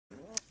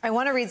I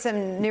want to read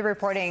some new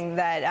reporting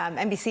that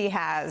NBC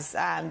has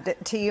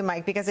to you,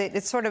 Mike, because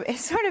it sort of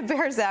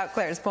bears out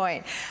Claire's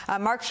point.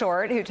 Marc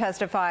Short, who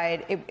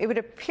testified, it would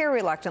appear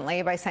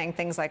reluctantly by saying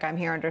things like, I'm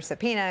here under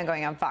subpoena, and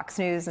going on Fox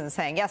News and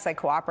saying, yes, I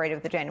cooperated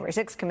with the January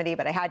 6th committee,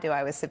 but I had to.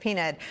 I was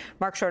subpoenaed.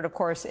 Marc Short, of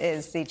course,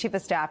 is the chief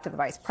of staff to the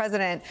vice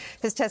president.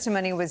 His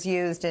testimony was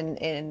used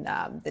in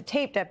the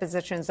tape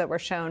depositions that were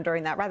shown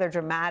during that rather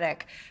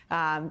dramatic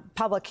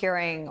public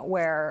hearing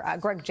where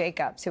Greg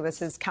Jacobs, who was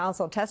his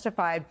counsel,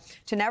 testified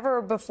to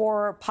never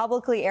before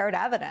publicly aired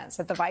evidence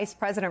that the vice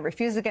president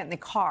refused to get in the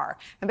car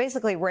and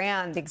basically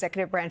ran the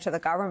executive branch of the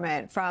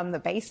government from the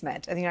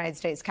basement of the United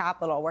States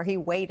Capitol, where he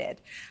waited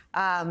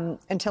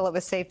until it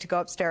was safe to go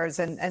upstairs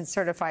and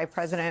certify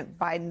President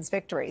Biden's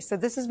victory. So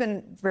this has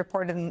been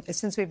reported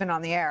since we've been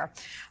on the air.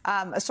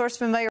 A source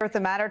familiar with the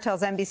matter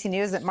tells NBC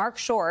News that Marc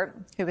Short,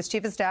 who was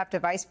chief of staff to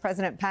Vice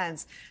President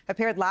Pence,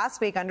 appeared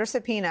last week under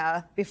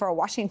subpoena before a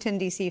Washington,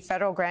 D.C.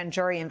 federal grand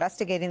jury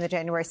investigating the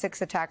January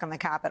 6th attack on the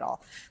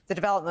Capitol. The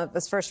development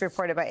was first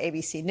reported by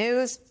ABC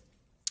News.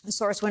 The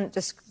source wouldn't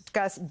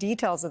discuss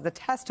details of the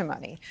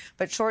testimony,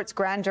 but Short's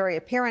grand jury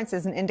appearance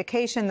is an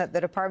indication that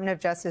the Department of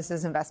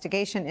Justice's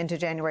investigation into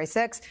January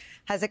 6th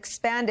has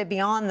expanded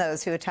beyond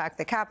those who attacked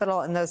the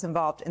Capitol and those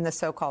involved in the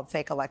so-called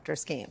fake elector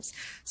schemes.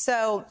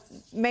 So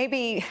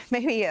maybe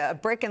a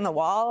brick in the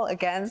wall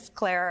against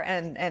Claire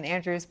and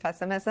Andrew's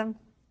pessimism?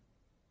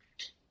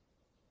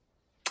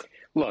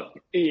 Look,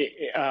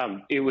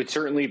 it would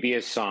certainly be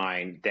a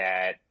sign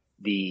that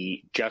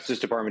the Justice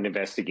Department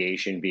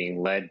investigation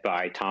being led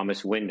by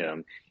Thomas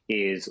Windom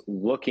is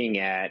looking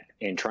at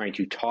and trying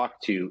to talk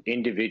to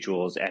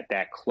individuals at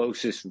that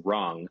closest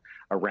rung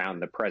around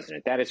the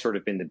president. That has sort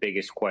of been the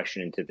biggest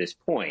question to this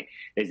point,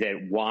 is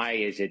that why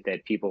is it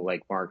that people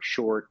like Marc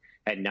Short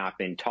had not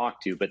been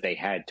talked to, but they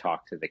had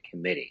talked to the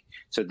committee?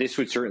 So this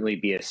would certainly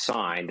be a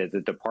sign that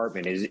the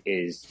department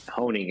is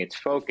honing its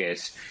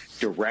focus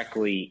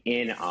directly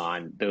in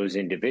on those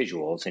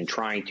individuals and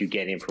trying to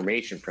get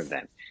information from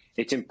them.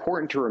 It's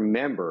important to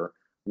remember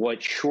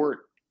what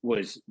Short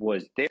was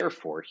there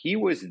for. He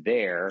was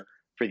there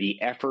for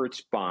the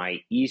efforts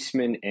by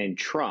Weissmann and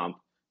Trump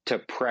to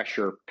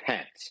pressure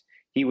Pence.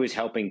 He was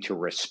helping to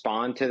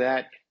respond to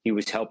that. He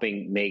was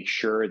helping make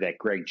sure that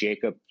Greg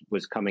Jacobs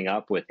was coming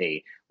up with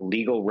a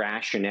legal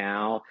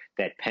rationale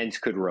that Pence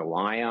could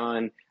rely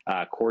on,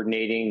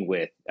 coordinating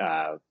with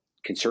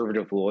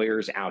conservative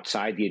lawyers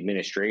outside the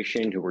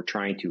administration who were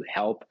trying to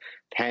help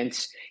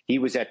Pence. He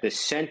was at the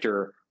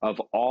center of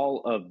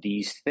all of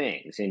these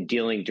things and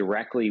dealing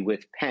directly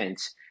with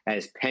Pence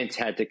as Pence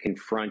had to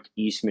confront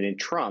Weissmann and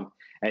Trump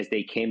as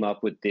they came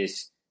up with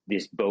this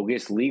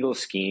bogus legal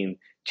scheme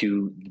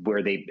to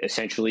where they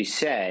essentially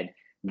said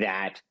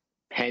that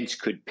Pence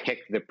could pick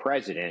the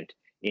president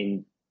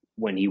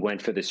when he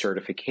went for the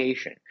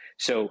certification.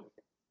 So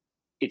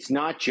it's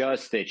not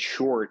just that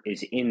Short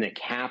is in the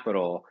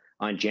Capitol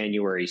on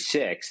January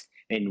 6th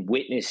and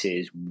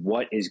witnesses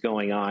what is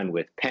going on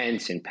with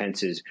Pence and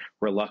Pence's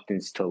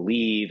reluctance to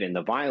leave and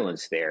the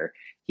violence there.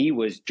 He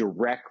was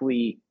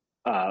directly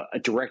a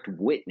direct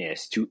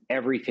witness to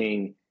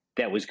everything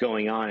that was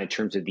going on in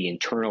terms of the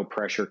internal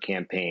pressure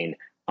campaign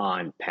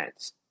on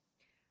Pence.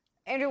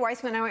 Andrew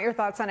Weissmann, I want your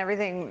thoughts on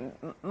everything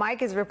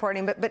Mike is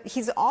reporting, but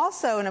he's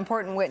also an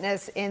important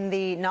witness in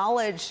the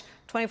knowledge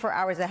 24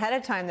 hours ahead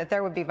of time that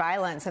there would be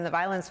violence, and the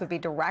violence would be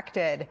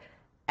directed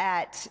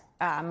at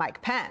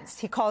Mike Pence.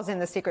 He calls in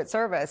the Secret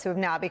Service, who have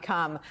now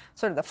become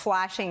sort of the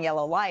flashing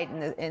yellow light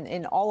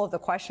in all of the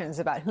questions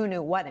about who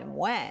knew what and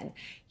when.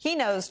 He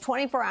knows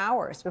 24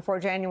 hours before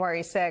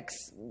January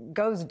 6th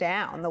goes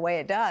down the way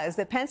it does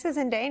that Pence is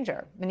in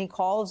danger. And he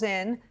calls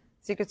in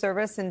Secret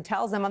Service and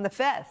tells them on the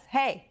 5th,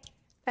 hey,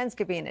 Pence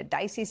could be in a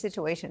dicey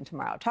situation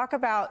tomorrow. Talk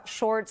about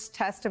Short's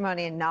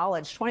testimony and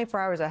knowledge 24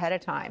 hours ahead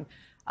of time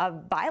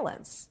of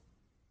violence.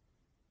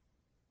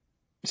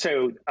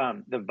 So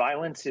the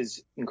violence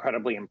is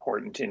incredibly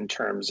important in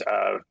terms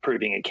of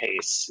proving a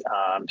case,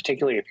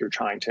 particularly if you're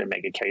trying to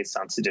make a case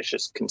on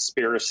seditious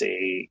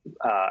conspiracy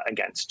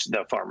against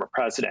the former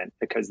president,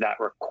 because that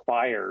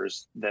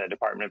requires the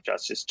Department of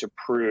Justice to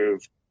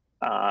prove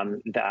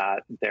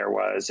that there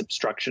was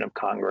obstruction of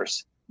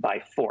Congress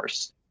by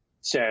force.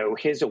 So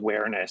his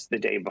awareness the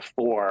day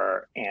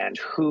before and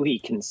who he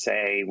can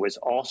say was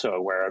also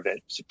aware of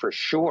it, for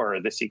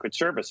sure, the Secret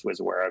Service was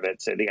aware of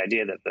it. So the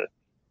idea that the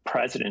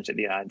president of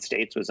the United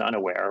States was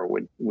unaware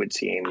would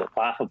seem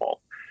laughable.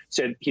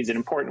 So he's an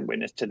important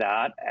witness to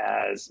that.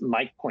 As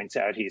Mike points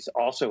out, he's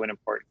also an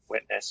important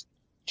witness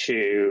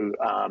to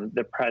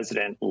the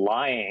president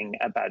lying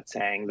about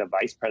saying the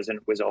vice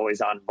president was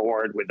always on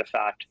board with the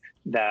fact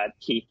that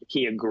he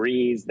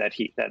agrees that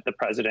the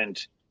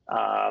president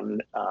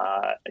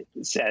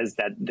says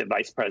that the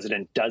vice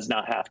president does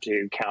not have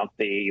to count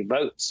the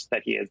votes,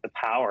 that he has the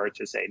power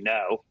to say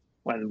no,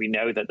 when we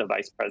know that the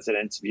vice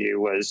president's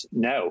view was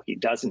no, he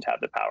doesn't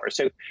have the power.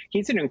 So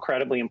he's an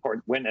incredibly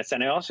important witness.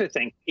 And I also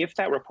think if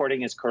that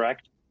reporting is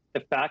correct, the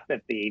fact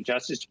that the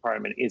Justice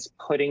Department is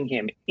putting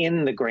him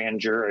in the grand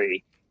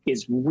jury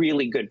is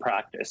really good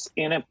practice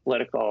in a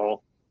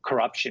political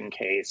corruption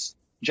case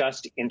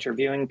just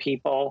interviewing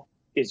people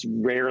is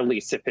rarely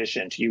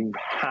sufficient. You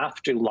have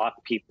to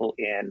lock people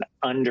in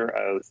under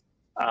oath.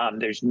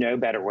 There's no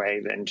better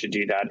way than to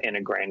do that in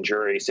a grand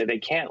jury. So they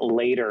can't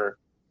later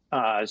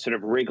sort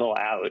of wriggle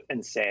out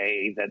and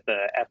say that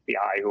the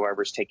FBI,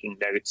 whoever's taking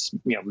notes,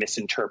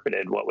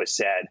 misinterpreted what was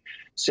said.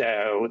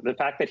 So the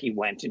fact that he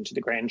went into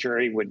the grand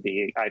jury would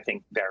be, I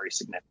think, very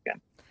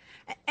significant.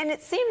 And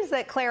it seems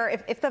that,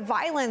 Claire, if the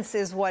violence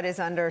is what is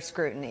under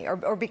scrutiny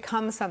or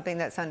becomes something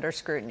that's under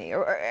scrutiny,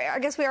 or I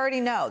guess we already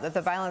know that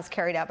the violence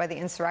carried out by the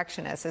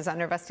insurrectionists is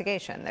under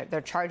investigation.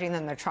 They're charging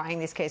them. They're trying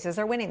these cases.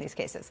 They're winning these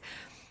cases.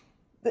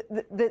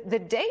 The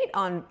date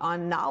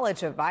on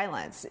knowledge of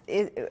violence,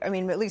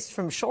 at least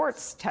from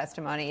Short's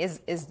testimony,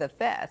 is the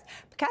 5th.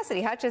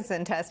 Cassidy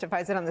Hutchinson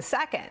testifies that on the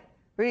 2nd,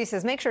 Rudy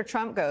says, make sure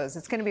Trump goes.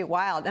 It's going to be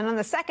wild. And on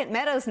the 2nd,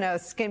 Meadows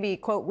knows it's going to be,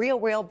 quote,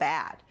 real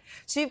bad.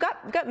 So you've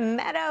got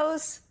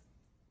Meadows,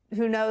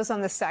 who knows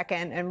on the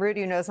 2nd, and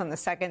Rudy, who knows on the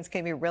 2nd it's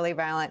going to be really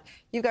violent.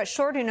 You've got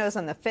Short, who knows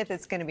on the 5th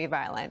it's going to be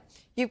violent.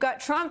 You've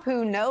got Trump,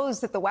 who knows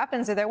that the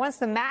weapons are there once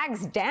the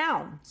mag's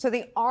down, so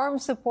the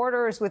armed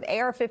supporters with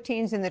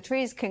AR-15s in the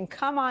trees can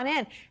come on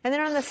in. And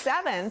then on the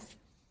 7th,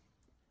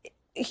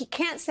 he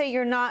can't say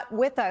you're not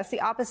with us.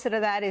 The opposite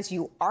of that is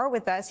you are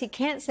with us. He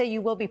can't say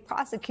you will be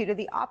prosecuted.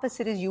 The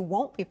opposite is you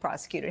won't be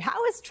prosecuted.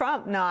 How is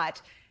Trump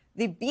not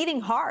the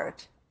beating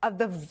heart of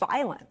the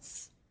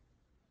violence?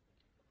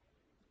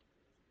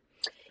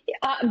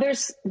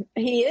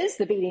 He is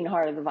the beating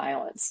heart of the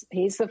violence.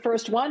 He's the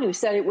first one who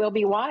said it will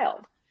be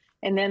wild.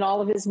 And then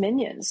all of his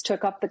minions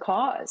took up the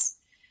cause.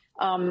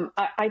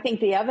 I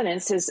think the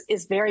evidence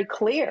is very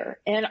clear.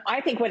 And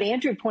I think what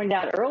Andrew pointed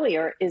out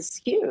earlier is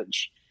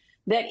huge,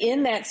 that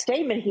in that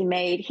statement he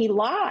made, he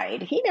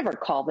lied. He never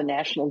called the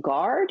National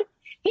Guard.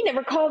 He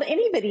never called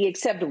anybody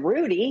except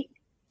Rudy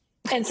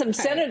and some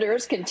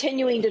senators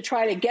continuing to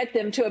try to get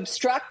them to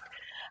obstruct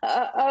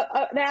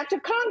an act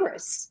of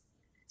Congress.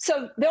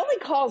 So the only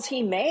calls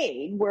he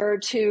made were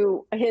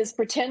to his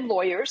pretend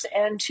lawyers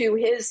and to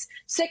his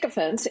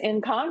sycophants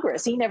in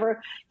Congress. He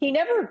never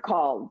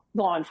called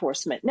law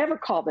enforcement, never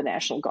called the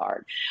National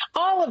Guard.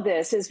 All of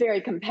this is very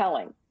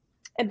compelling.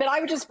 But I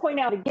would just point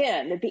out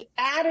again that the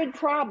added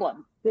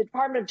problem the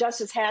Department of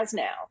Justice has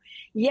now,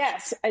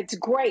 yes, it's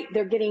great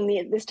they're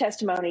getting this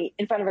testimony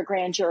in front of a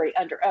grand jury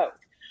under oath.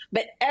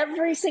 But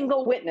every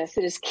single witness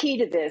that is key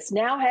to this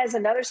now has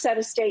another set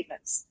of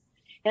statements.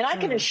 And I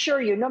can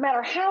assure you, no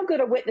matter how good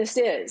a witness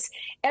is,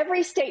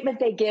 every statement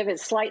they give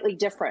is slightly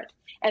different.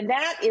 And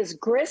that is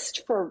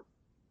grist for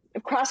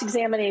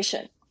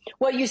cross-examination.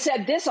 Well, you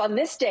said this on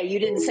this day. You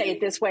didn't say it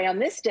this way on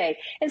this day.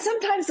 And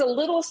sometimes the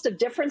littlest of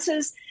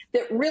differences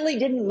that really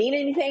didn't mean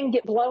anything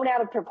get blown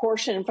out of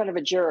proportion in front of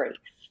a jury.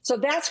 So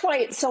that's why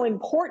it's so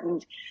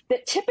important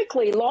that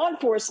typically law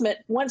enforcement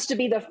wants to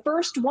be the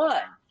first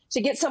one to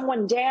get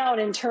someone down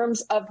in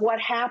terms of what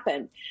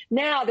happened.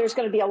 Now there's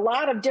going to be a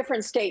lot of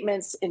different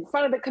statements in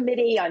front of the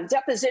committee on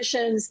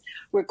depositions,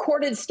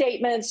 recorded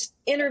statements,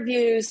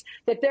 interviews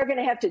that they're going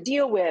to have to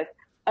deal with,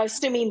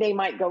 assuming they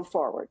might go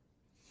forward.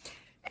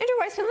 Andrew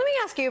Weissmann, let me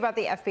ask you about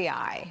the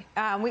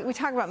FBI. We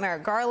talk about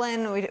Merrick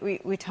Garland.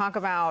 We talk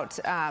about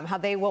how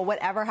they will,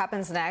 whatever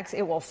happens next,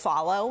 it will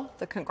follow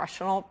the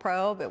congressional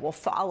probe. It will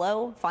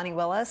follow Fani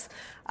Willis.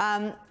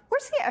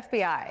 Where's the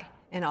FBI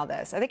in all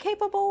this? Are they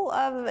capable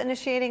of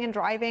initiating and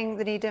driving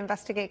the need to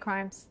investigate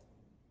crimes?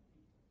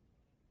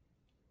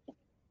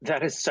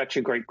 That is such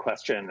a great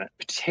question,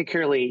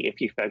 particularly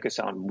if you focus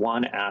on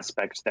one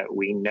aspect that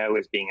we know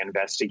is being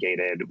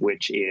investigated,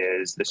 which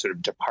is the sort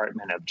of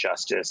Department of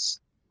Justice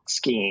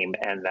scheme,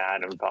 and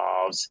that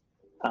involves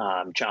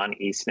John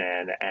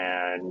Eastman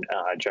and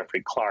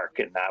Jeffrey Clark.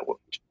 And that,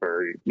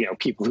 for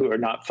people who are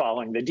not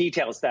following the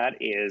details, that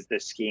is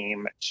the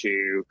scheme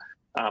to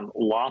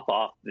lop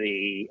off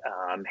the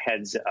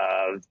heads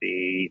of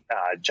the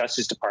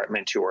Justice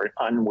Department who are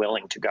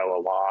unwilling to go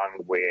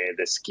along with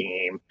the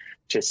scheme,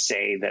 to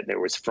say that there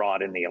was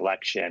fraud in the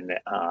election,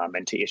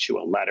 and to issue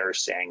a letter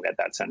saying that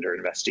that's under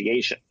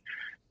investigation.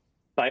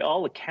 By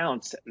all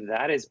accounts,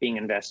 that is being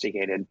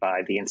investigated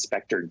by the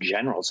Inspector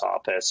General's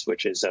office,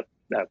 which is a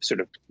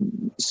sort of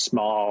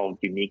small,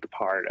 unique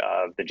part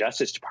of the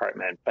Justice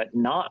Department, but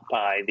not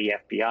by the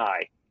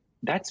FBI.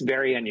 That's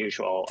very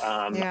unusual.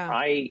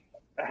 I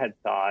had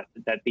thought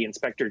that the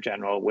Inspector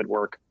General would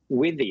work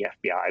with the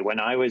FBI. When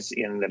I was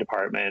in the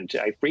department,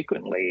 I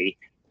frequently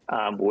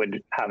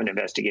would have an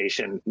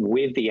investigation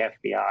with the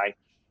FBI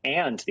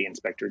and the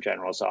Inspector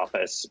General's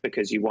office,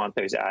 because you want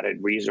those added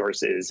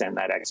resources and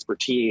that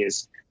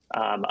expertise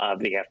of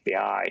the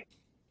FBI.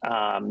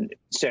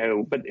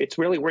 But it's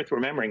really worth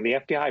remembering the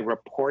FBI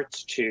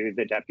reports to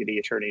the Deputy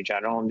Attorney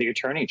General and the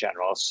Attorney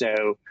General.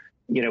 So,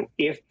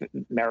 if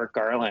Merrick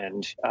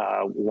Garland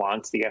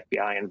wants the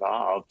FBI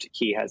involved,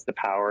 he has the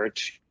power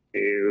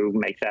to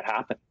make that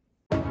happen.